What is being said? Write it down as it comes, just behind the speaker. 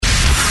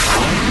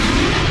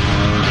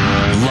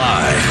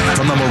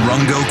from the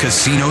Morongo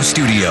Casino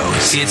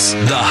Studios, it's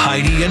the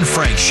Heidi and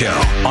Frank Show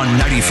on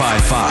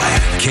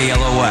 95.5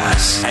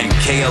 KLOS and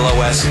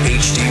KLOS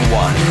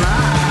HD1.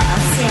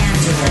 Los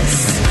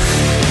Angeles.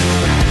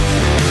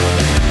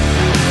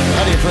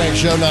 Heidi and Frank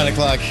Show, 9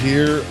 o'clock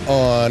here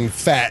on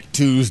Fat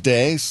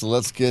Tuesday. So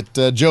let's get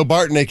Joe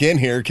Bartnick in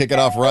here, kick it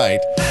off right.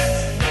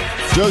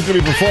 Joe's going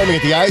to be performing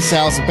at the Ice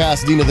House in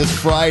Pasadena this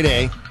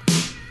Friday.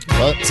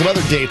 Well, some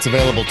other dates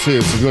available,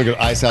 too. So if you want to go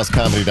to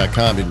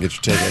icehousecomedy.com, you can get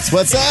your tickets.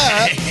 What's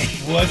up?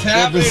 What's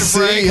happening,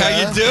 Frank? How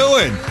you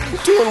doing?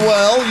 Doing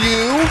well.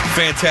 You?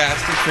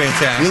 Fantastic,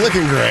 fantastic. You're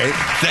looking great.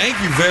 Thank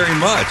you very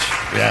much.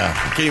 Yeah.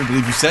 I can't even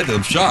believe you said that.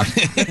 I'm shocked.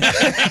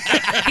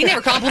 He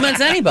never compliments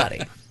anybody.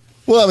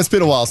 Well, it's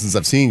been a while since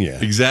I've seen you.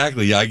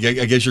 Exactly. Yeah, I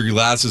guess your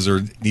glasses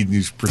need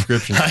new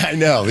prescriptions. I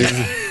know.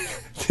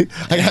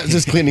 I got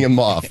just cleaning them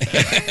off.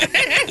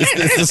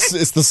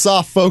 It's the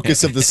soft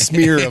focus of the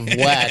smear of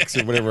wax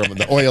or whatever,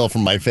 the oil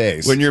from my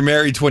face. When you're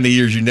married 20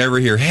 years, you never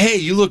hear, hey,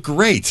 you look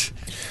great.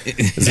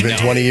 Has it been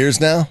 20 years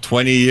now?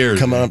 20 years.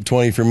 Coming up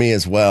 20 for me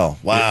as well.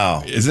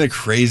 Wow. Isn't it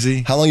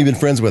crazy? How long have you been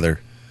friends with her?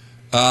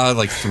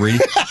 Like 3.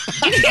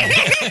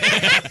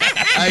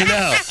 I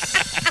know.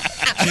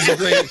 She's a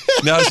great.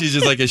 Now she's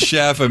just like a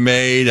chef, a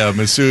maid, a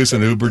masseuse,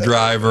 an Uber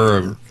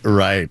driver,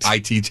 right?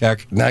 IT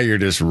tech. Now you're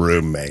just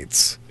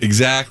roommates.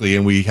 Exactly,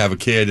 and we have a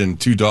kid and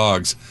 2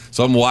 dogs.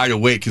 So I'm wide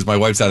awake because my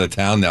wife's out of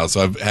town now.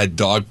 So I've had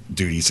dog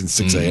duty since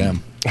 6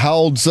 a.m. How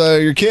old's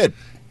your kid?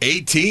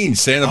 18,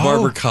 Santa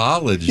Barbara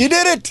College. You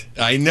did it.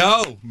 I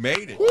know,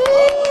 made it. Woo!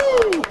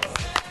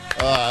 It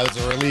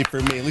was a relief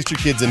for me. At least your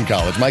kid's in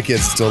college. My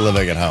kid's still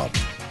living at home.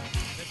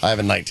 I have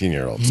a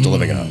 19-year-old still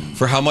living at home.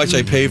 For how much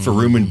I pay for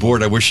room and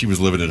board, I wish she was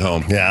living at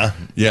home. Yeah?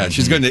 Yeah,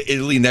 she's going to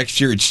Italy next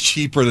year. It's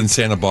cheaper than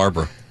Santa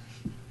Barbara.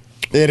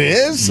 It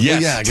is? Yes.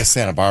 Well, yeah, I guess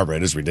Santa Barbara,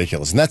 it is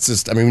ridiculous. And that's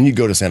just, I mean, when you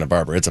go to Santa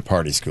Barbara, it's a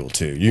party school,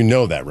 too. You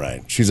know that,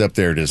 right? She's up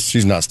there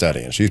she's not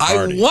studying. She's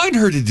partying. I want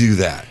her to do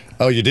that.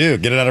 Oh, you do?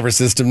 Get it out of her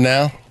system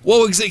now?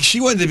 Well, she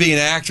wanted to be an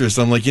actress.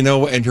 I'm like, you know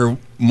what? And her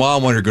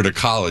mom wanted her to go to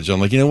college. I'm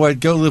like, you know what?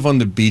 Go live on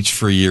the beach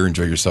for a year,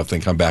 enjoy yourself, then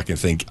come back and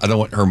think, I don't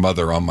want her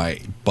mother on my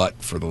butt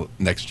for the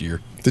next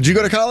year. Did you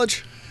go to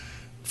college?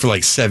 For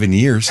like 7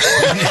 years. Me too.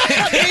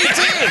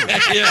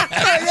 Yeah.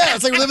 Yeah,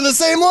 it's like we're living the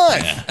same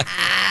life.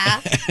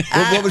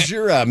 What was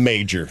your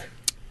major?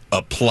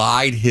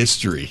 Applied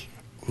history.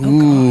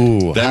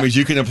 Ooh. That means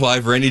you can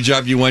apply for any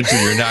job you want to.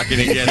 You're not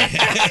going to get it.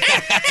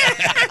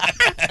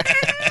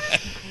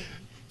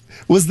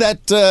 Was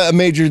that a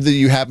major that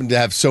you happened to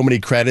have so many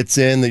credits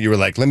in that you were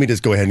like, let me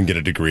just go ahead and get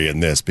a degree in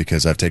this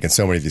because I've taken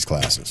so many of these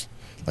classes?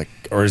 Like,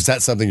 or is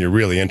that something you're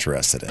really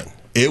interested in?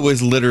 It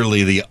was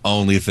literally the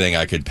only thing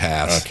I could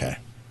pass. Okay.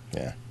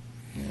 Yeah.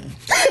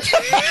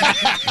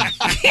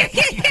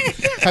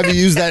 Have you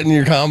used that in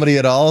your comedy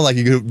at all? Like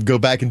you go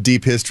back in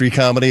deep history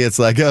comedy, it's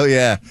like, oh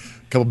yeah,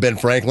 a couple Ben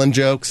Franklin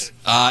jokes?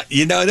 No,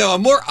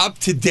 I'm more up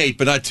to date,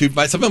 but not too.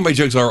 Some of my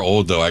jokes are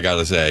old, though, I got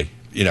to say.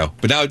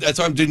 But now that's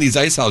why I'm doing these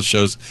Ice House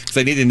shows, because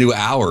I need a new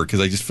hour, because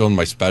I just filmed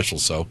my special,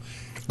 so.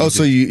 Oh,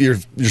 so your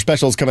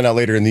special's coming out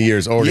later in the year.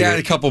 Yeah, in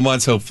a couple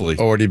months, hopefully.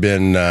 Already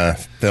been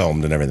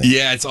filmed and everything.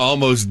 Yeah, it's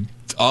almost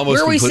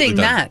Where are we seeing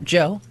done. that,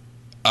 Joe?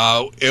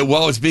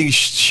 It's being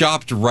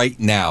shopped right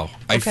now.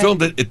 I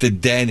filmed it at the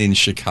Den in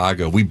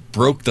Chicago. We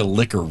broke the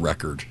liquor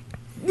record.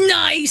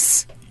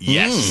 Nice.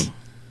 Yes.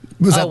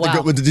 Was that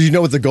did you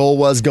know what the goal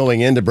was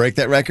going in to break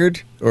that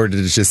record? Or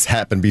did it just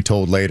happen to be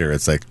told later?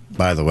 It's like,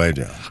 by the way,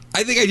 Joe.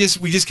 I think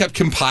we just kept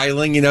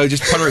compiling,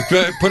 just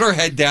put our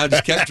head down,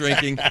 just kept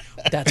drinking.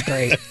 That's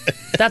great.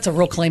 That's a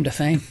real claim to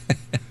fame.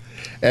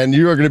 And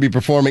you are going to be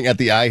performing at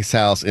the Ice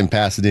House in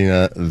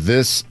Pasadena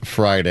this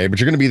Friday, but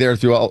you're going to be there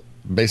throughout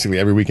basically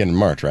every weekend in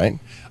March, right?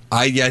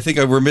 I think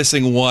we're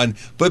missing one.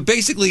 But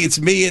basically, it's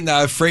me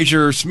and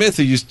Fraser Smith,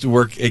 who used to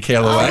work at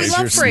KLOS. Oh, I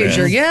love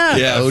Fraser,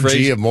 yeah.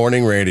 OG of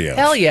morning radio.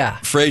 Hell yeah.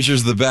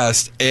 Fraser's the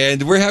best.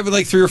 And we're having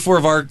like 3 or 4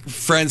 of our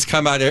friends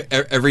come out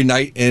every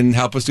night and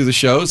help us do the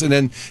shows. And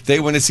then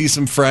they want to see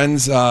some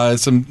friends,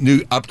 some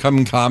new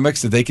upcoming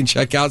comics that they can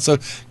check out. So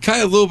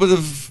kind of a little bit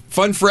of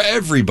fun for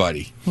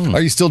everybody.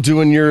 Are you still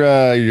doing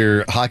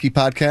your hockey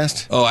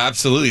podcast? Oh,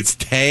 absolutely. It's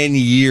 10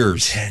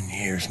 years. 10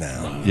 years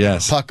now.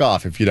 Yes. Puck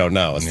Off, if you don't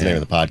know. It's the name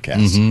of the podcast.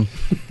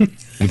 Mm-hmm.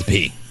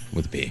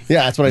 With a P.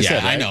 Yeah, that's what I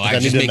said. Right? I know. I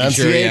I'm just need to making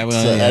sure. enunciate. Yeah,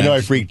 well, yeah. I know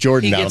I freaked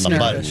Jordan out on the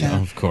nervous, button.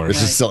 yeah. Of course.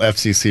 This is still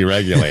FCC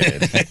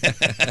regulated.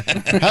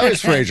 How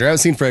is Fraser? I haven't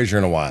seen Fraser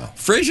in a while.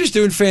 Fraser's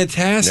doing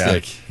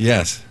fantastic. Yeah.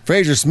 Yes.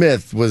 Fraser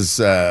Smith was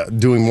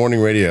doing morning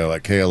radio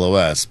at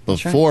KLOS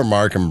before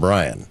Mark and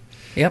Brian.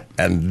 Yep.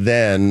 And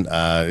then,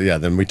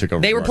 then we took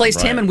over. They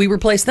replaced him and we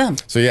replaced them.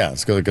 So yeah,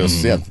 let's go.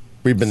 Yeah,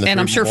 we've been. And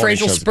I'm sure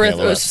Fraser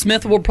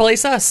Smith will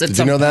replace us. Did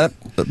you know that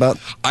about?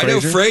 I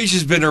know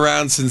Fraser's been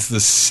around since the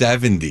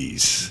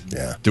 70s.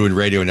 Yeah, doing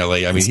radio in LA.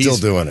 I mean, he's still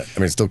doing it. I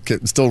mean,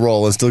 still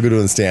rolling, still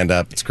doing stand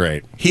up. It's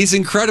great. He's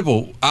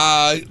incredible.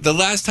 The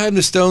last time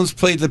the Stones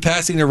played the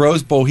Pasadena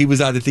Rose Bowl, he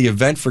was out at the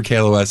event for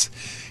KLOS.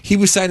 He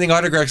was signing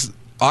autographs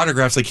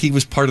like he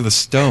was part of the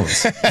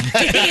Stones.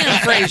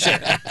 Damn, Fraser.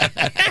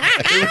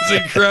 It was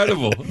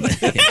incredible.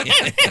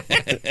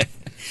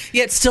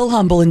 Yet still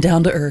humble and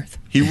down to earth.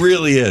 He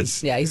really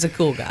is. Yeah, he's a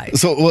cool guy.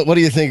 So, what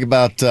do you think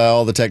about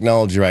all the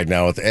technology right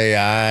now with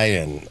AI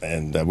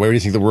and where do you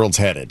think the world's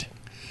headed?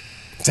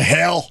 To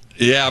hell?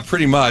 Yeah,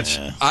 pretty much.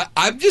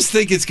 I just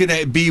think it's going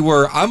to be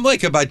where I'm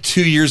like about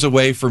 2 years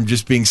away from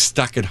just being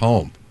stuck at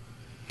home.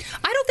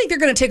 I don't think they're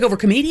going to take over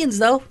comedians,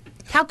 though.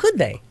 How could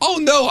they? Oh,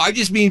 no. I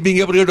just mean being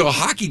able to go to a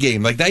hockey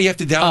game. Like now you have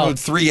to download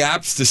 3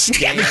 apps to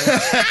scan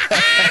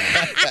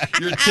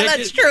your ticket.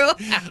 That's true.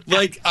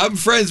 Like I'm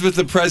friends with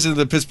the president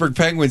of the Pittsburgh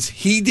Penguins.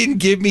 He didn't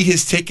give me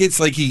his tickets.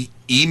 Like he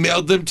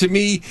emailed them to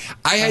me.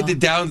 I had to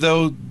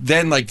download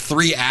then like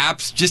 3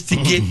 apps just to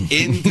get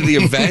into the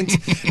event.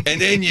 And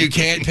then you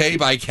can't pay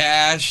by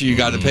cash. You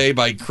got to pay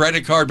by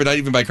credit card, but not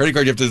even by credit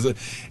card. You have to.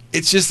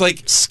 It's just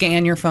like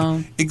Scan your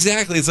phone.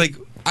 exactly. It's like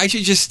I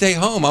should just stay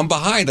home. I'm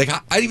behind. Like I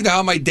don't even know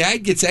how my dad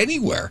gets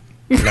anywhere.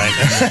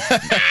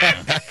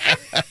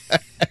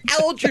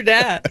 How old's your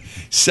dad?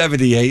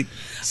 78.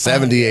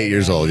 78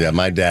 years old. Yeah,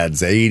 my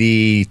dad's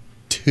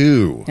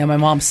 82. Yeah, my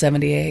mom's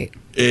 78.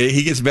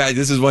 He gets mad.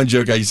 This is one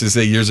joke I used to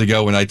say years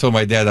ago when I told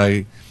my dad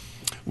I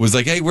was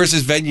like, hey, where's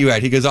this venue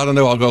at? He goes, I don't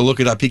know. I'll go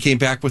look it up. He came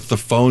back with the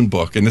phone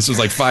book. And this was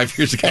like 5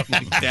 years ago. I'm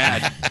like,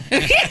 Dad,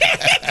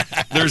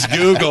 there's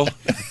Google.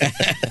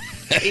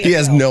 He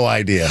has no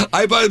idea.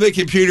 I bought him a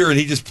computer and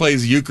he just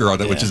plays euchre on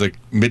it, which is a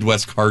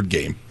Midwest card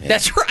game.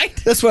 That's right.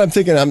 That's what I'm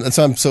thinking.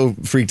 I'm so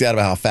freaked out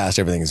about how fast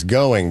everything is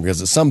going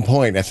because at some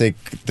point I think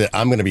that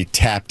I'm going to be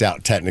tapped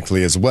out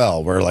technically as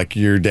well. Where like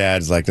your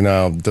dad's like,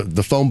 no,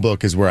 the phone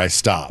book is where I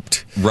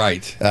stopped.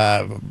 Right.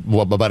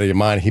 Well, a buddy of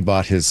mine, he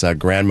bought his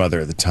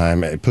grandmother at the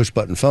time a push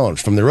button phone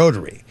from the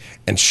Rotary,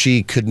 and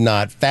she could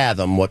not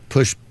fathom what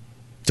push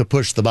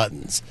the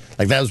buttons.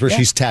 Like that was where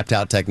she's tapped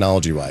out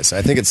technology wise. So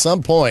I think at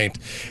some point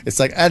it's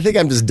like I think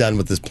I'm just done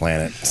with this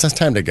planet. It's just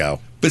time to go.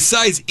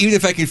 Besides, even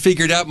if I can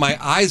figure it out, my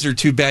eyes are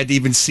too bad to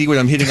even see what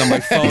I'm hitting on my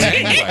phone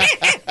anyway.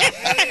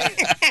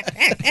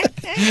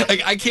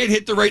 Like, I can't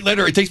hit the right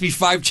letter. It takes me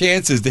 5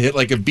 chances to hit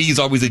like a B is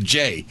always a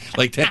J.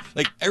 Like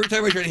every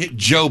time I try to hit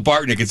Joe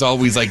Bartnick, it's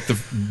always like the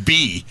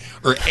B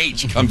or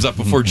H comes up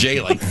before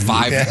J like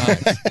 5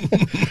 times.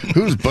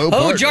 Who's Bo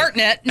Oh, Bartnick?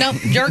 Jartnet. No,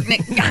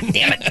 Jartnet. God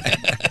damn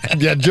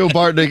it. Yeah, Joe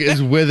Bartnick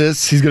is with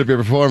us. He's going to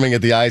be performing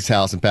at the Ice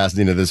House in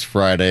Pasadena this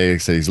Friday.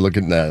 So he's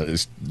looking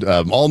at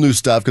all new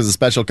stuff because the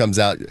special comes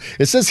out.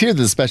 It says here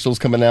that the special is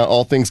coming out.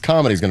 All Things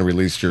Comedy is going to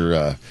release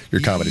your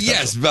comedy.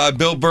 Yes, special.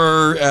 Bill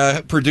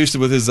Burr produced it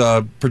with his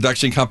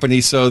production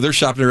company, so they're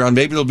shopping around.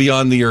 Maybe it'll be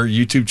on your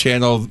YouTube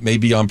channel,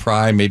 maybe on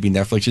Prime, maybe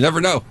Netflix. You never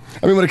know.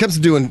 I mean, when it comes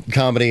to doing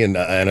comedy in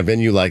a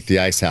venue like the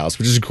Ice House,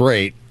 which is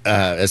great,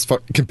 as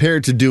far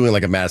compared to doing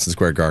like a Madison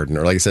Square Garden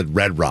or like I said,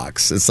 Red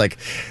Rocks, it's like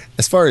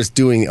as far as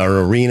doing an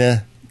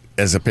arena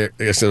as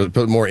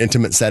a more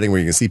intimate setting where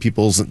you can see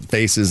people's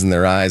faces and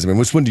their eyes. I mean,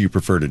 which one do you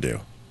prefer to do?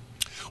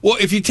 Well,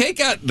 if you take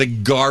out the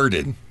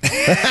Garden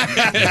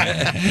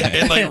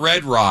and like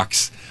Red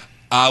Rocks,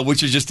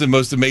 which is just the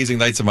most amazing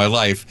nights of my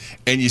life,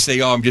 and you say,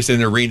 oh, I'm just in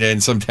an arena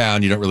in some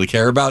town you don't really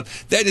care about,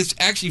 that is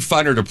actually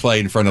funner to play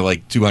in front of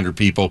like 200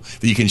 people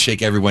that you can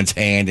shake everyone's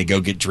hand and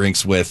go get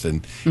drinks with,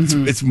 and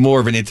it's more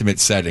of an intimate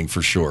setting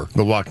for sure.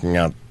 But walking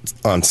out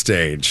on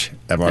stage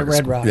at Marcus,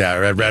 Red Rock. Yeah,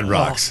 Red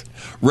Rocks.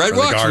 Red Or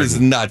the Rocks was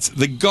Garden. nuts.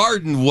 The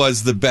Garden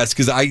was the best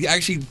because I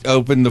actually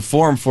opened the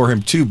forum for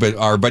him too, but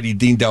our buddy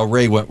Dean Del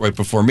Rey went right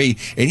before me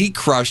and he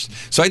crushed.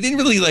 So I didn't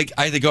really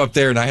I had to go up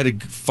there and I had a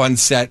fun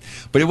set,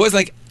 but it wasn't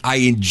like I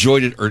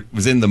enjoyed it or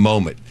was in the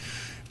moment.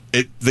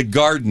 The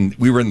Garden,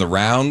 we were in the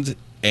round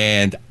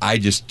and I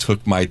just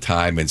took my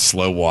time and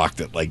slow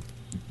walked it. Like,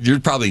 you're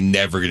probably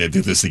never going to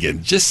do this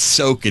again. Just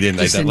soak it in.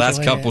 Like Just that last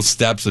enjoy couple it.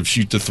 steps of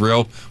Shoot to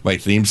Thrill, my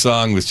theme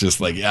song was just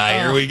like,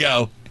 here we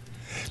go.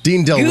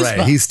 Dean Del Rey,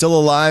 Goosebumps. he's still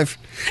alive.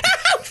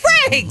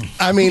 Frank!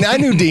 I mean, I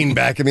knew Dean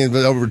back. I mean,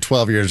 over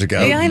 12 years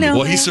ago. Yeah, I know.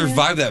 Well, he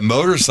survived that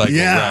motorcycle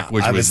Yeah, wreck,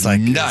 which I was was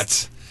like,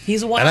 nuts.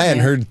 He's a wild And I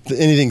hadn't man. heard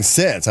anything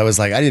since. I was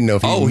like, I didn't know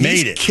if he Oh, made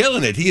he's it.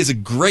 killing it. He has a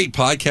great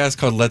podcast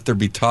called Let There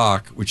Be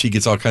Talk, which he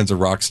gets all kinds of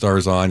rock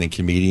stars on and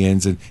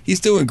comedians, and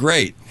he's doing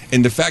great.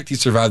 And the fact he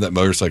survived that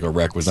motorcycle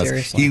wreck was nuts.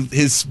 Seriously.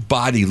 His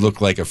body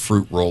looked like a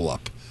fruit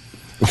roll-up.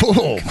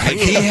 Whoa. Like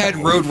he had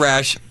road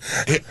rash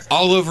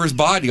all over his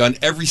body on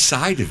every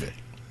side of it.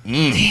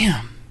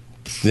 Damn.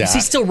 Yeah. Is he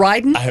still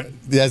riding?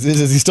 Does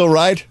he still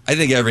ride? I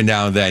think every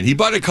now and then. He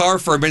bought a car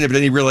for a minute, but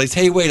then he realized,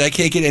 hey, wait, I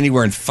can't get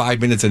anywhere in 5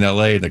 minutes in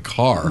L.A. in a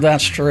car.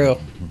 That's true.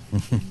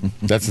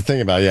 That's the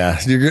thing about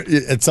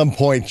at some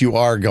point you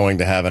are going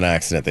to have an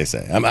accident. They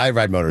say. I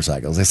ride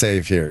motorcycles. They say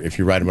if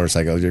you ride a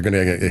motorcycle, you're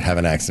going to have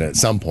an accident at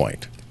some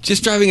point.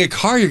 Just driving a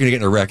car, you're going to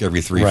get in a wreck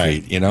every 3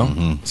 Right. feet, you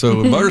know?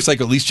 So a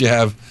motorcycle, at least you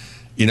have,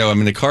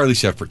 a car, at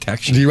least you have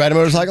protection. Do you ride a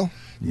motorcycle?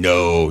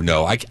 No.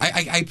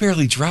 I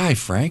barely drive,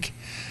 Frank.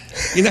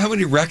 You know how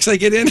many wrecks I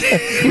get in?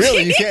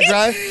 Really? You can't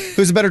drive?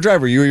 Who's a better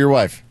driver, you or your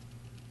wife?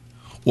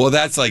 Well,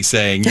 that's like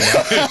saying, who's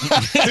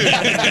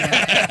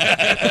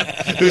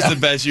the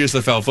best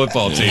USFL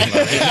football team?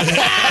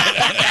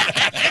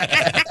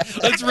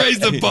 Let's raise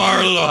the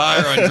bar a little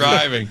higher on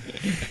driving.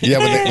 Yeah,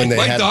 when they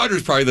My had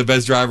daughter's probably the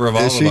best driver of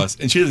all Is of she? us,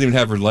 and she doesn't even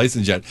have her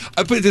license yet.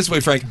 I put it this way,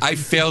 Frank. I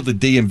failed the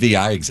DMV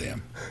eye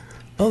exam.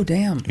 Oh,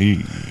 damn.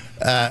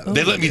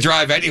 They let me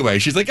drive anyway.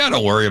 She's like,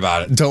 don't worry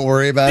about it. don't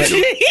worry about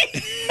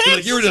it. They're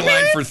like, you were in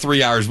line for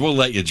 3 hours. We'll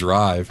let you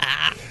drive.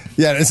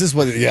 Yeah, this is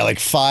what. Yeah, like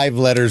 5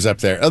 letters up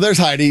there. Oh, there's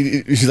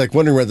Heidi. She's like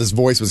wondering where this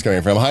voice was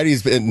coming from.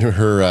 Heidi's in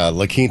her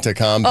La Quinta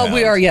compound. Oh,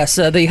 we are, yes.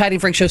 The Heidi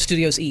and Frank Show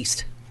Studios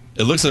East.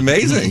 It looks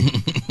amazing.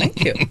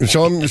 Thank you.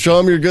 Show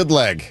him your good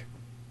leg.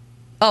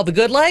 Oh, the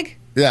good leg?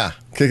 Yeah,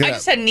 kick it I up.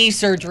 just had knee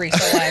surgery,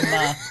 so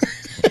I'm.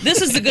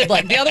 This is the good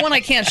leg. The other one I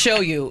can't show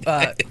you,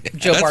 Joe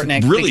That's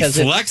Bartnick. really because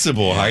it's-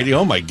 flexible, Heidi.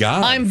 Oh, my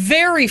God. I'm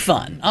very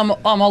fun. I'm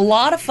a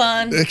lot of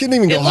fun. It couldn't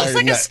even go It looks higher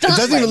like than a that. stunt It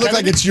doesn't even leg, look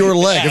like doesn't it's your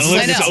leg. Yeah, It's it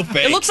like, I looks know. so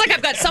fake. It looks like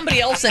I've got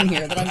somebody else in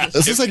here that I'm just.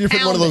 this looks like you're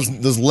putting one of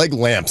pounding. those leg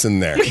lamps in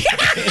there.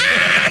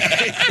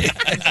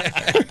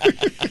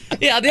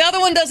 Yeah, the other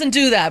one doesn't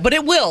do that, but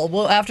it will.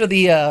 Well, after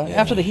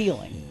the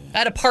healing. I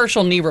had a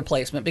partial knee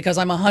replacement because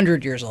I'm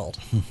 100 years old.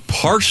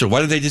 Partial.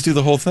 Why did they just do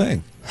the whole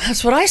thing?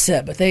 That's what I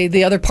said, but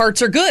the other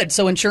parts are good,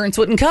 so insurance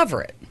wouldn't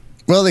cover it.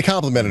 Well, they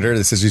complimented her.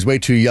 They said she's way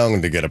too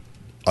young to get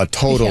a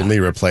total Yeah. knee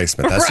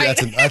replacement. Right.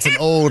 That's an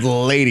old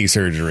lady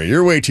surgery.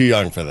 You're way too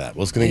young for that.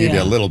 We're just going to give you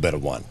Yeah. a little bit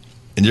of one.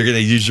 And you're going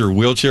to use your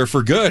wheelchair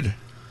for good.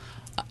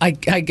 I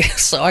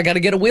guess so. I got to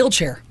get a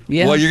wheelchair.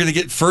 Yeah. Well, you're going to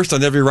get first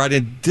on every ride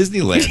in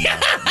Disneyland.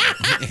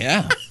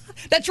 Yeah.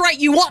 That's right.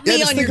 You want me Yeah,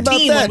 just on think your about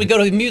team that. when we go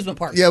to amusement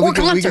parks. Yeah, or we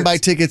can concerts. buy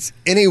tickets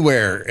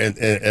anywhere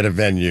at a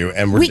venue,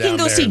 and We down can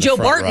go there see in the Joe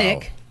front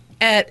Bartnick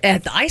at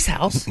the Ice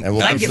House. row. And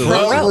we'll I get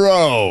Absolutely. front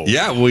row.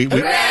 Yeah, and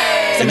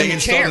they in a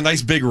installed chair. a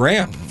nice big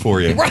ramp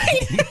for you.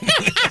 Right?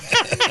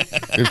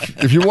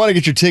 If you want to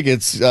get your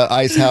tickets,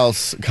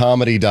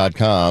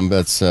 icehousecomedy.com.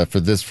 That's for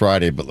this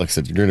Friday. But like I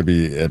said, you're going to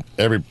be at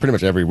pretty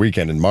much every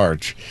weekend in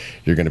March.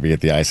 You're going to be at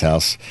the Ice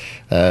House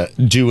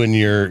doing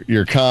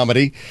your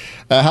comedy.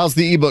 How's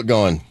the ebook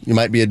going? You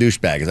might be a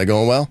douchebag. Is that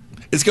going well?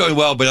 It's going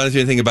well, but I don't know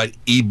anything about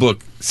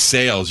ebook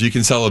sales. You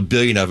can sell 1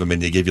 billion of them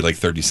and they give you like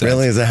 30 cents.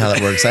 Really? Is that how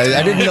that works? I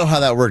didn't know how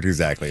that worked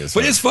exactly.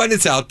 But it's fun.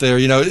 It's out there.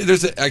 You know,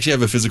 actually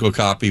have a physical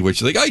copy,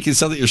 which like, you can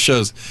sell it at your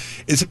shows.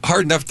 It's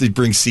hard enough to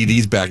bring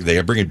CDs back. They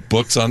are bringing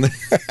books on there.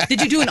 Did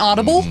you do an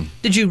Audible?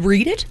 Did you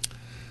read it?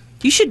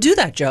 You should do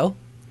that, Joe.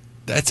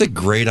 That's a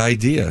great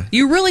idea.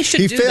 You really should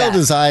He do failed that.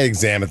 his eye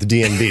exam at the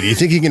DMV. Do you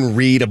think he can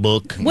read a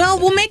book? Well,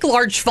 we'll make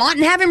large font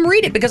and have him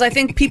read it because I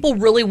think people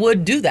really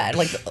would do that.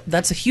 Like,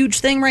 that's a huge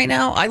thing right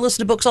now. I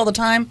listen to books all the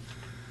time.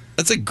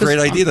 That's a great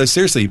idea, though,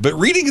 seriously. But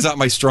reading is not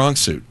my strong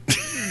suit.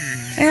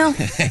 Well,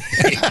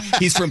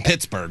 He's from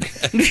Pittsburgh.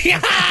 yeah.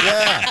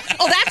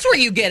 Oh, that's where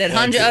you get it,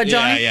 huh,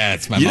 Johnny? Yeah,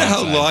 it's my You know mom's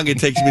how side. long it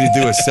takes me to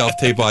do a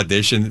self-tape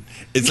audition?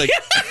 It's like,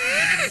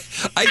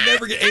 I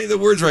never get any of the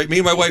words right. Me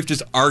and my wife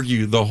just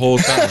argue the whole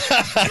time.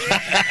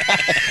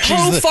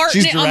 Ho she's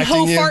farting. I'm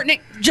ho directing you? farting.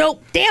 Joe,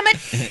 damn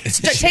it.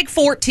 Take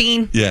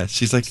 14. Yeah,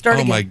 she's like, Start oh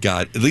again. my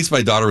God. At least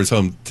my daughter was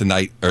home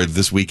tonight or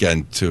this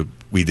weekend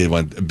we did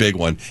a big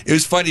one. It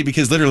was funny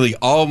because literally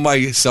all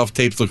my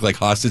self-tapes look like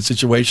hostage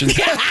situations.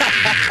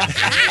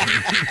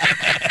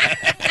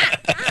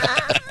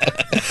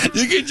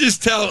 You can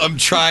just tell I'm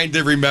trying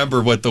to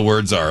remember what the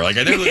words are. Like,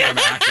 I never think I'm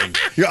acting.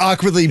 You're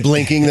awkwardly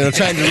blinking. They're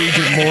trying to read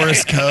your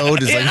Morse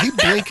code. It's like, you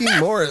blinking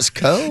Morse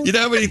code? You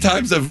know how many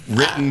times I've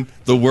written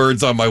the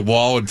words on my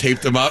wall and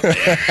taped them up? And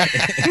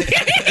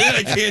then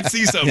I can't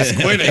see, so I'm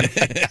squinting.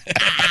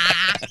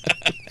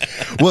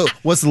 Well,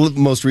 what's the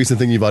most recent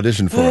thing you've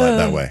auditioned for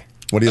that way?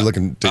 What are you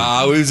looking to?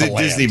 It was to a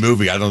land? Disney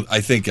movie. I don't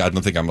think I'm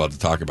allowed to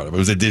talk about it. But it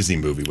was a Disney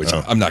movie, which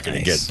I'm not going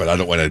to get. But I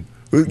don't want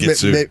to get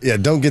sued. Yeah,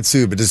 don't get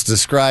sued, but just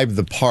describe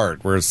the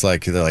part where it's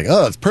like they're like,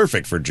 oh, it's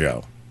perfect for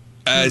Joe.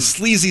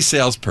 Sleazy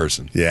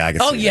salesperson. Yeah, I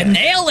can. Oh, see you're that.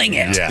 nailing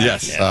it. Yeah.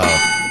 Yes.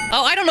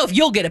 Oh, I don't know if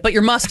you'll get it, but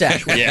your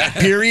mustache will. Yeah.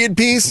 Period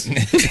piece.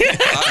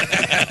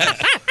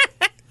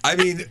 I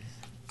mean,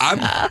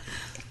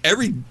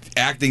 every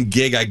acting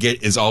gig I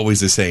get is always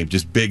the same,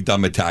 just big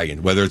dumb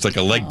Italian. Whether it's like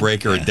a leg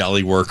breaker, a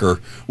deli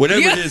worker,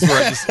 whatever Yeah. it is.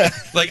 Where I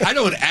just like I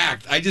don't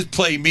act. I just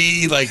play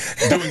me, like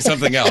doing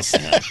something else.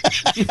 Have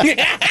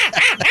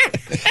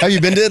you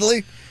been to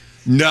Italy?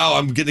 No,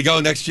 I'm going to go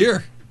next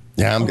year.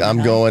 Yeah,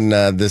 I'm going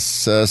this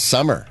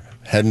summer,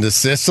 heading to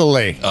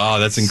Sicily. Oh,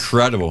 that's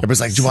incredible.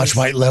 Everybody's like, did you watch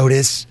White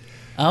Lotus?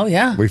 Oh,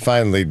 yeah. We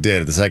finally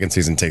did. The second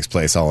season takes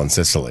place all in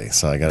Sicily,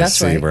 so I got to That's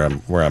see right.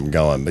 where I'm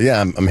going. But yeah,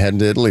 I'm heading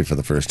to Italy for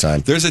the first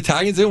time. There's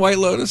Italians in White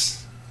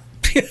Lotus.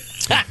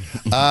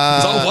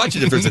 I'll watch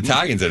it if there's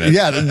Italians in it.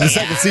 Yeah, the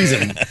second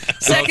season.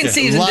 Second Okay.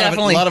 season, a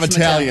definitely. lot of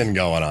some Italian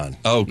going on.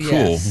 Oh, cool.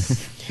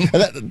 Yes.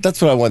 And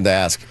that's what I wanted to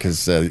ask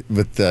because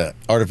with the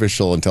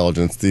artificial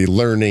intelligence, the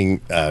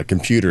learning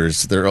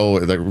computers,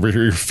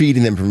 you're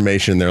feeding them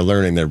information, they're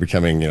learning, they're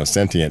becoming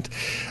sentient.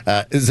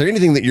 Is there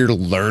anything that you're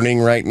learning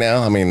right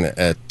now? I mean,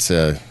 at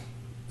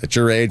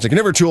your age, like you're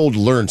never too old to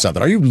learn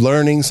something. Are you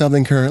learning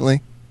something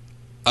currently?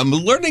 I'm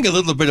learning a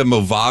little bit of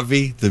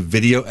Movavi, the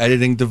video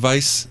editing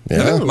device.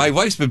 Yeah. My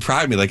wife's been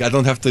proud of me. Like, I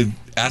don't have to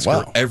ask her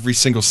Wow. every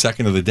single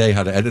second of the day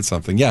how to edit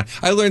something. Yeah,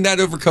 I learned that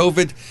over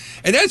COVID,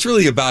 and that's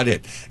really about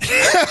it.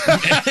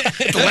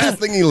 The last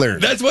thing you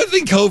learned. That's one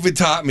thing COVID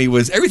taught me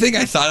was everything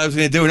I thought I was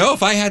going to do. And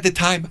if I had the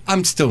time,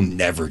 I'm still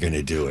never going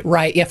to do it.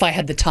 Right, if I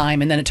had the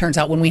time, and then it turns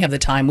out when we have the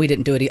time, we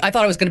didn't do it. I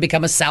thought I was going to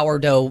become a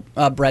sourdough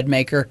bread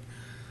maker.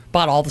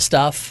 Bought all the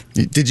stuff.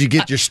 Did you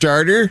get your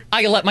starter?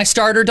 I let my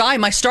starter die.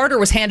 My starter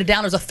was handed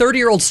down as a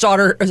 30-year-old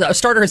starter.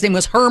 His name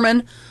was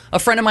Herman. A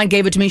friend of mine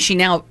gave it to me. She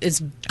now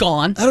is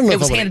gone. I don't know It if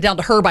was I would handed down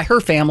to her by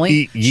her family.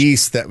 Eat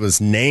yeast that was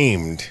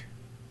named.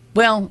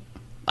 Well,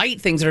 I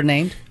eat things that are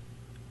named.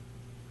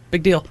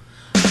 Big deal.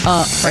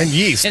 And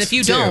yeast. And if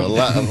you too. don't,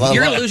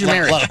 you're going to lose your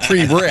marriage. A lot of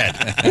pre-bred.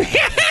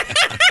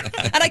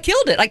 And I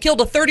killed it. I killed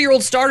a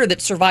 30-year-old starter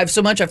that survived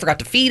so much I forgot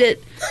to feed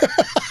it.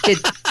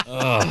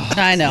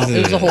 I know.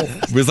 It was a whole...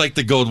 It was like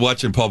the gold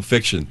watch in Pulp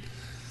Fiction.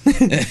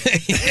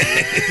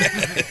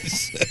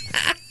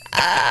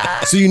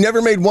 So you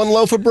never made one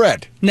loaf of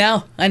bread?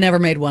 No, I never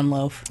made one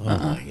loaf. Oh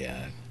my God.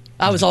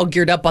 I was all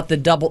geared up about the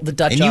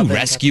Dutch And you oven.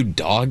 rescued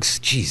dogs?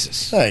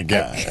 Jesus. My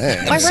God.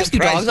 I rescue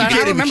surprised dogs. you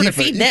I don't remember to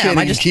feed You them. can't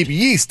I even just keep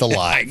yeast alive.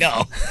 I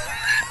know.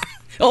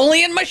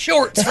 only in my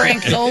shorts,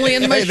 Frank. Only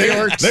in my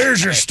shorts.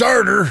 There's your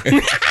starter.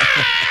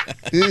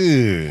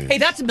 Ew. Hey,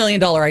 that's $1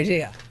 million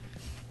idea.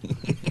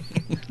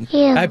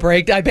 I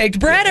baked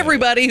bread.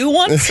 Everybody who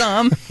wants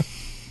some.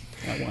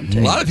 I want A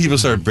to. lot of people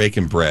started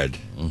breaking bread.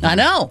 I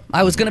know.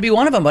 I was going to be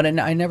one of them, but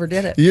I never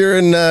did it. You're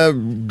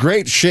in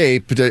great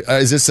shape.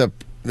 Is this a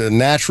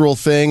natural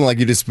thing? Like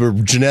you just were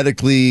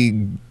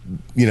genetically,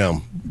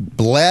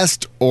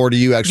 blessed, or do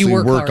you actually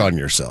work work hard. on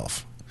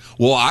yourself?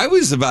 Well, I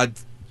was about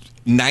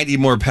 90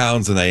 more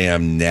pounds than I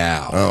am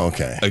now. Oh,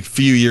 okay. A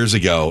few years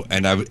ago,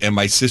 and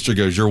my sister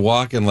goes, "You're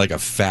walking like a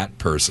fat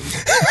person."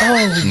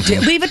 Oh,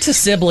 leave it to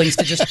siblings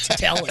to just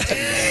tell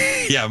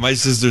it. Yeah, my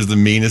sister's the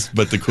meanest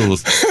but the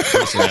coolest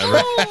person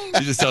ever.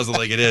 She just tells it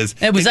like it is.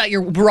 And was that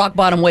your rock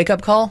bottom wake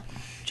up call,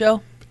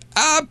 Joe?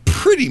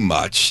 Pretty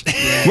much.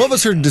 What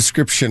was her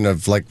description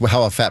of like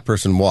how a fat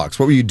person walks?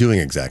 What were you doing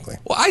exactly?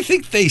 Well, I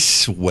think they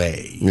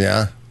sway.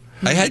 Yeah.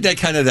 I had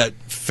that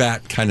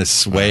fat kind of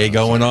sway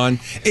going on,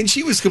 and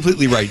she was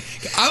completely right.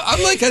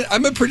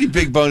 I'm a pretty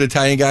big boned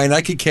Italian guy, and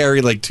I could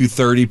carry like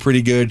 230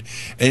 pretty good,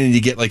 and then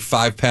you get like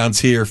 5 pounds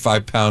here,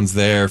 5 pounds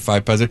there,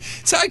 5 pounds there.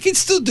 So I can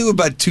still do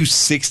about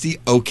 260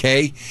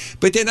 okay,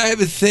 but then I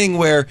have a thing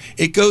where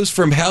it goes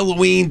from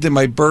Halloween to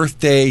my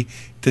birthday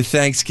to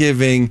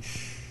Thanksgiving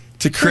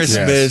to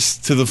Christmas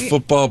to the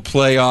football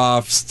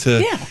playoffs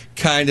to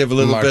kind of a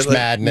little March bit like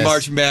Madness.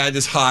 March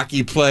Madness,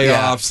 hockey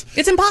playoffs.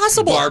 It's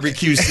impossible.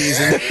 Barbecue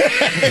season.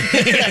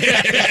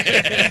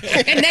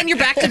 And then you're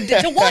back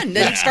to one.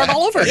 Then start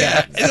all over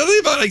again. Yeah. And only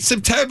about like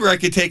September I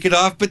could take it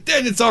off, but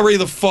then it's already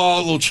the fall,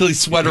 a little chilly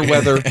sweater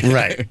weather.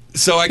 Right.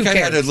 So I kind of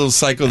had a little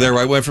cycle there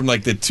where I went from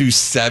like the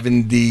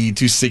 270,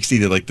 260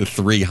 to like the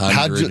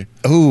 300.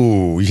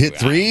 You hit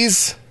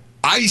threes?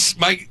 My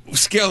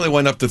scale only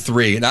went up to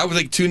 3, and I was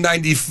like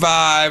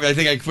 295. I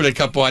think I put a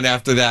couple on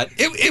after that.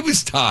 It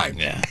was time.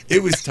 Yeah.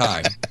 It was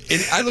time.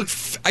 And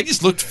I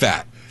just looked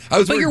fat. I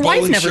was But wearing your wife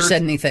bowling never shirts.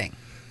 said anything.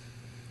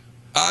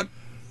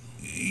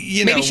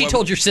 Maybe she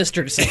told your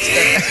sister to say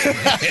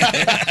something.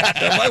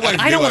 My wife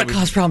I don't knew want to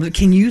was- cause problems.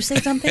 Can you say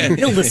something?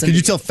 He'll listen. Could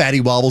you tell Fatty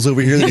Wobbles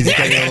over here that he's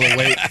gaining a little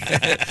weight?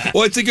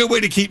 Well, it's a good way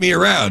to keep me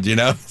around, you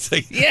know? It's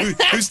like,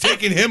 who's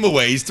taking him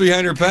away? He's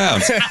 300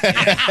 pounds.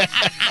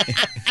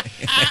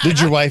 Did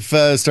your wife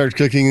start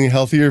cooking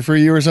healthier for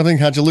you or something?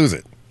 How'd you lose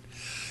it?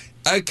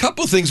 A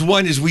couple things.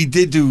 One is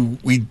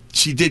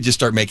she did just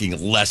start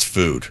making less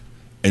food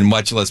and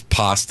much less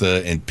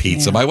pasta and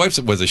pizza. Yeah. My wife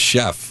was a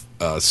chef,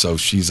 so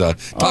she's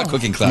taught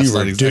cooking class. You were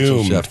not an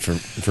actual doomed chef.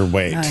 for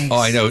weight. Nice. Oh,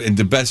 I know, and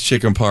the best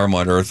chicken parm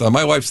on earth.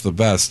 My wife's the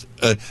best.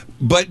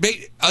 But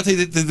I'll tell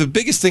you, the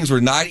biggest things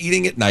were not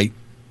eating at night,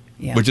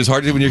 Yeah. which is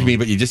hard to do when you're comedian,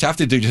 but you just have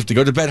to do. You have to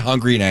go to bed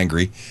hungry and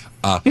angry.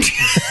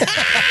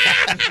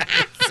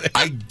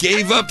 I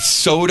gave up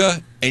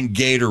soda and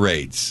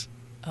Gatorades,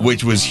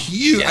 which was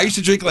huge. I used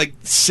to drink like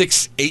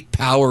 6-8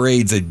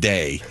 Powerades a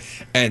day,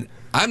 and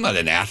I'm not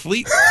an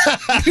athlete.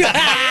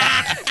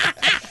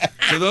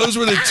 So those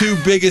were the two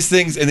biggest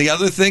things. And the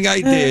other thing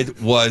I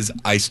did was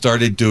I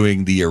started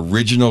doing the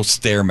original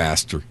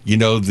Stairmaster. You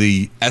know,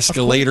 the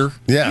escalator?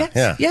 Yeah,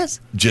 yeah. Yes.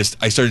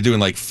 I started doing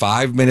like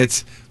 5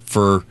 minutes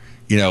for,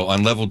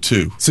 on level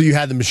 2. So you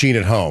had the machine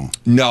at home.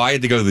 No, I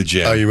had to go to the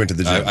gym. Oh, you went to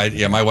the gym.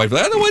 Yeah, my wife,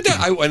 I don't want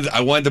that.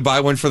 I wanted to buy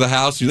one for the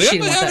house. She's like, She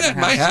I'm didn't going want to have that it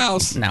in at her my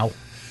house. No.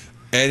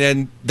 And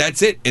then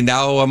that's it. And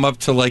now I'm up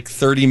to like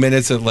 30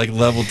 minutes at like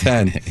level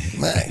 10.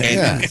 My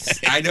And God.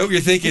 I know what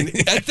you're thinking.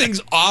 That thing's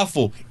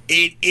awful.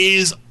 It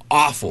is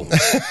awful.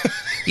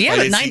 Yeah, But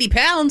but it's 90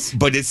 pounds.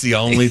 But it's the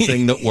only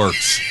thing that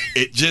works.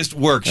 It just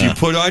works. You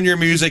put on your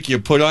music, you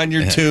put on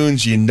your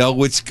tunes, you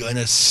know it's going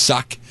to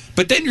suck.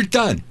 but then you're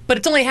done. But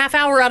it's only a half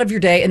hour out of your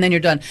day, and then you're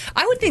done.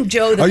 I would think,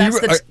 Joe,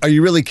 Are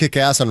you really kick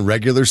ass on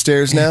regular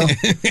stairs now?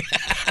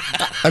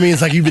 I mean,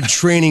 it's like you've been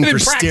training I've for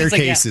been practicing,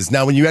 staircases.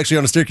 Now, when you actually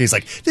on a staircase,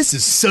 like, this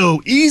is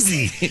so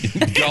easy.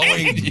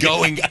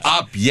 Going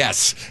up,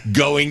 yes.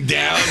 Going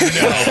down,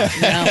 no.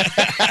 No.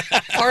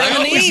 Part of I the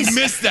always knees.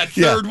 miss that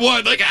third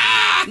one. Like,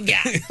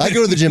 Yeah. I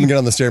go to the gym and get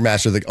on the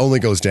Stairmaster that only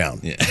goes down.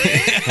 Yeah.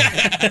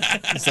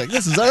 It's like,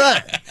 this is all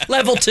right.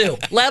 Level 2.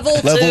 Level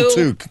Level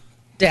 2.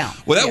 Down.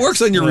 well, that Yes.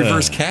 works on your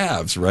reverse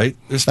calves, right?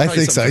 There's I probably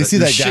think so. something You see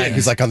that guy shit.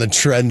 who's like on the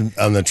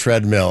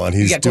treadmill and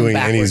he's Yeah, going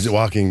he's backwards.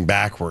 walking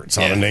backwards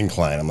on an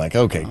incline. I'm like,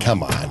 okay,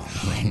 come on.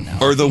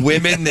 Or the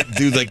women that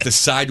do like the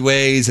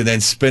sideways and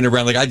then spin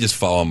around. Like I just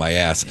fall on my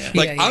ass.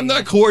 Like Yeah, I'm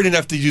not coordinated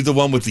enough to do the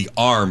one with the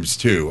arms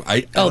too.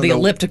 I Oh, don't the know.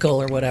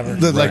 elliptical or whatever.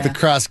 Like the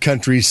cross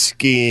country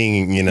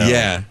skiing, you know.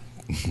 Yeah.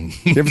 You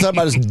ever thought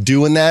about just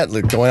doing that,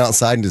 like going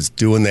outside and just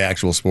doing the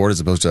actual sport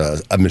as opposed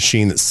to a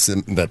machine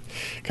that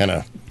kind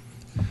of.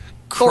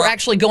 Or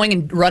actually going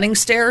and running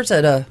stairs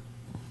at a.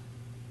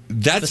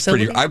 That's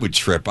Facility? pretty. I would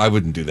trip. I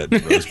wouldn't do that.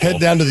 In the Rose Bowl.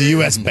 Head down to the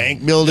U.S.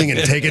 Bank building and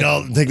take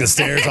the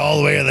stairs all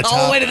the way to the top.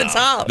 All the way to the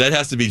top. That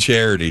has to be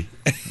charity.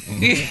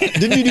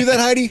 Didn't you do that,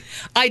 Heidi?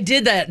 I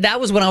did that. That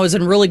was when I was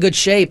in really good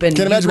shape. And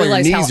Can't you imagine why your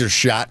realize knees how, are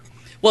shot.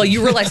 Well,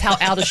 you realize how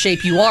out of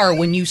shape you are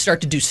when you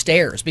start to do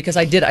stairs. Because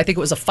I think it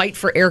was a fight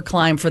for air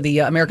climb for the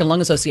American Lung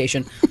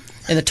Association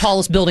in the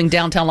tallest building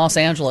downtown Los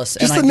Angeles.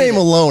 Just and the I did name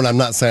it. alone, I'm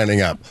not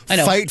signing up. I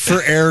know. Fight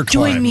for air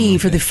climb. Join me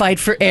for the fight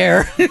for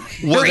air,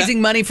 Well,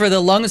 raising money for the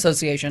Lung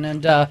Association.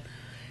 And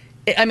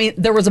I mean,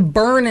 there was a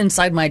burn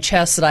inside my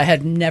chest that I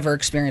had never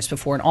experienced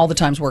before. And all the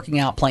times working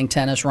out, playing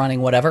tennis,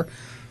 running, whatever,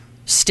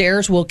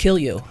 stairs will kill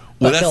you.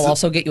 But that's they'll the-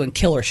 also get you in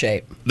killer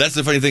shape. That's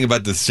the funny thing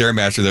about the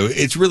Stairmaster, though.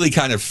 It's really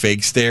kind of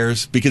fake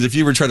stairs because if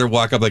you were trying to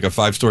walk up like a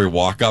 5-story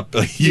walk up,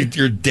 like,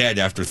 you're dead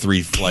after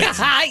 3 flights.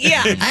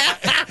 Yeah.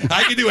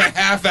 I can do a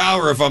half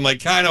hour if I'm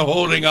like kind of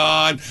holding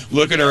on,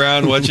 looking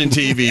around, watching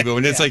TV. But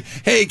when it's like,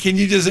 hey,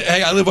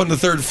 I live on the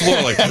 3rd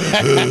floor.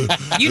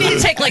 Like, You need to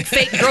take like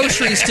fake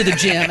groceries to the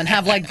gym and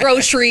have like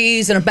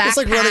groceries and a backpack. It's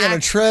like running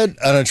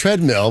on a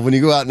treadmill. When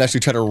you go out and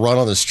actually try to run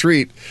on the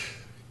street,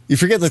 you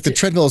forget like the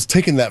treadmill is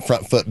taking that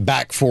front foot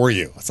back for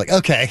you. It's like,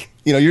 okay,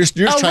 you're just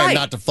trying right.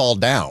 not to fall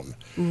down,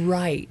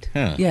 Right.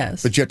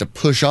 Yes. but you have to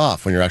push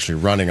off when you're actually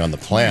running on the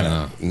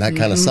planet, and that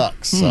kind of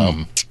sucks. So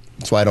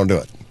that's why I don't do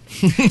it.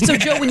 So,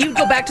 Joe, when you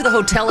go back to the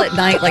hotel at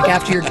night, like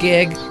after your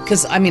gig,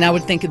 because I mean, I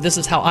would think this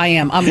is how I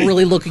am. I'm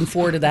really looking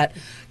forward to that,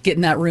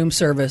 getting that room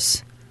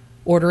service,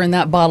 ordering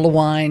that bottle of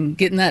wine,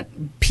 getting that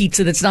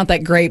pizza that's not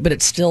that great, but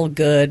it's still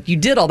good. You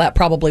did all that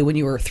probably when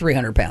you were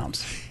 300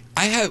 pounds.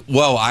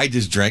 I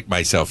just drank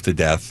myself to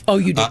death. Oh,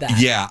 you did that?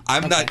 Yeah,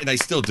 I'm not, and I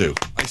still do.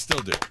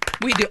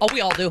 We do. Oh,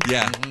 we all do.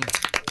 Yeah.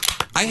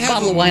 I have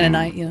Bottle of wine a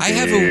night. I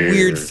have a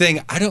weird thing.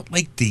 I don't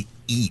like to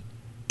eat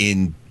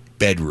in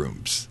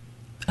bedrooms.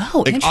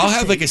 Oh, Like I'll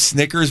have like a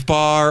Snickers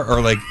bar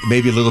or like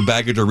maybe a little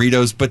bag of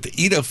Doritos, but to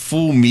eat a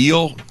full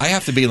meal, I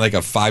have to be in like a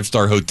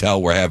 5-star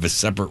hotel where I have a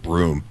separate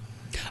room.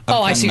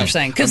 Oh, I see what you're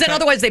saying. Because then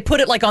otherwise they put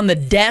it like on the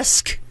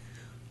desk.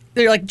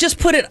 They're like, just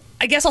put it.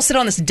 I guess I'll sit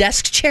on this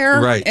desk chair.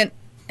 Right. And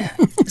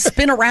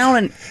spin around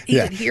and eat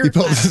Yeah, it here. you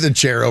pull the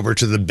chair over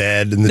to the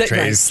bed, and the That-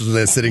 tray's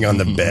sitting on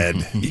the bed.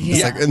 It's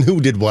Yeah. like, and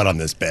who did what on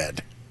this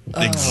bed?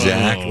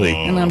 Exactly.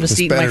 And I'm just This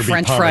eating my better be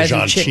French fries and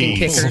Parmesan chicken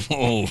cheese.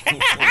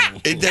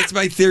 kickers. That's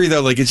my theory,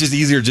 though. Like, it's just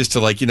easier just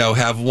to, like,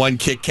 have one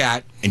Kit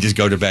Kat and just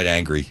go to bed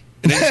angry.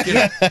 And then just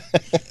get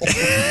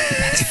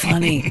That's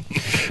funny.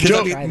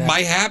 Joe, Try that. my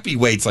happy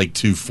weight's like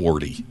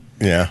 240,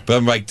 Yeah. but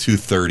I'm like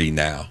 230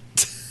 now.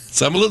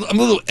 So I'm a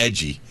little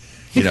edgy.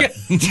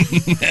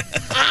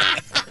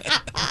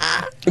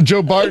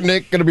 Joe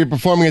Bartnick going to be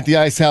performing at the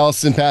Ice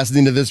House in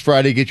Pasadena this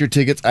Friday. Get your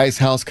tickets,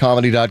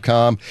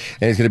 icehousecomedy.com.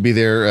 And he's going to be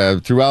there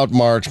throughout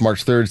March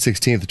 3rd,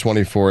 16th,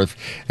 24th.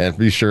 And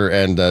be sure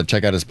and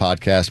check out his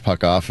podcast,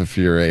 Puck Off, if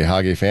you're a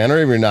Hoggy fan, or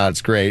if you're not,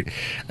 it's great.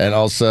 And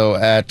also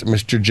at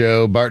Mr.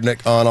 Joe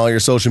Bartnick on all your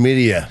social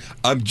media.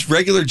 I'm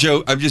regular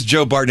Joe. I'm just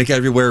Joe Bartnick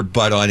everywhere,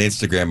 but on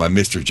Instagram, I'm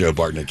Mr. Joe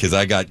Bartnick because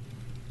I got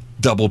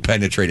double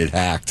penetrated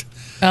hacked.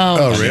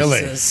 Oh,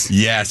 really? Jesus.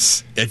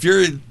 Yes.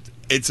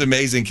 It's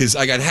amazing because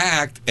I got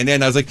hacked, and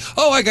then I was like,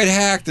 oh, I got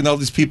hacked, and all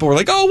these people were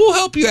like, oh, we'll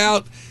help you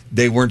out.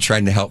 They weren't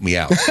trying to help me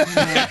out.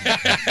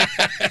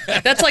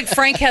 That's like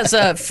Frank has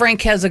a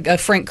Frank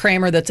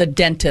Kramer that's a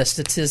dentist.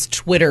 It's his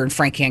Twitter, and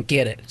Frank can't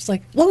get it. It's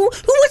like, well, who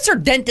wants their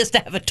dentist to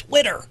have a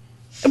Twitter?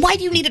 And why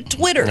do you need a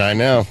Twitter I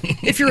know.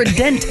 if you're a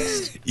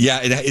dentist? Yeah,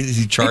 and is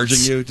he charging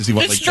you? Does he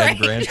want like It's 10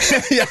 strange.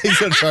 grand? Yeah, he's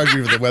going to charge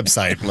you for the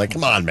website. I'm like,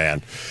 come on,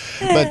 man.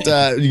 But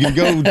you can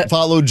go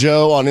follow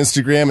Joe on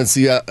Instagram and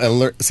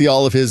see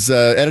all of his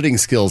editing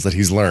skills that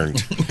he's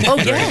learned Oh,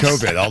 during yes.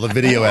 COVID, all the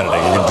video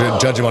editing. You can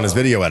judge him on his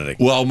video editing.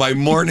 Well, my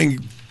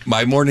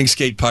morning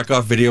skate puck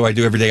off video I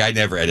do every day, I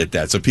never edit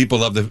that. So people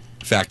love the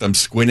fact I'm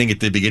squinting at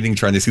the beginning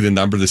trying to see the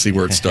number to see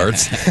where it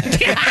starts.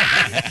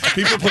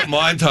 People put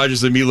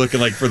montages of me looking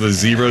like for the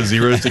 0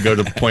 zeros to go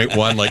to point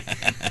 1, like,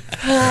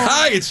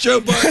 hi, it's Joe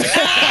Bartnick.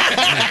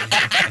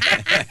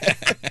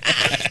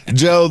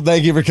 Joe,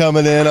 thank you for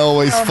coming in.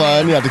 Always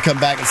fun. You have to come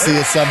back and see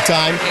us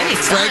sometime.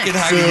 Frank and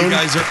Heidi, Soon. you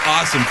guys are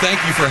awesome.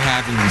 Thank you for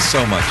having me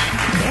so much.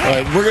 All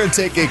right, we're going to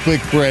take a quick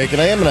break,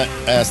 and I am going to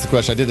ask the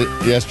question. I did it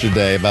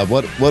yesterday about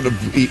what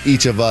have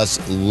each of us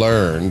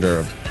learned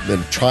or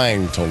been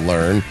trying to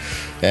learn,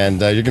 and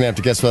you're going to have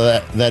to guess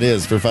what that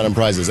is for fun and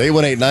prizes.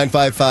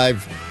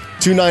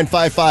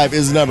 818-955-2955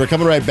 is the number.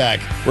 Coming right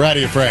back. We're out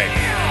of here,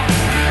 Frank.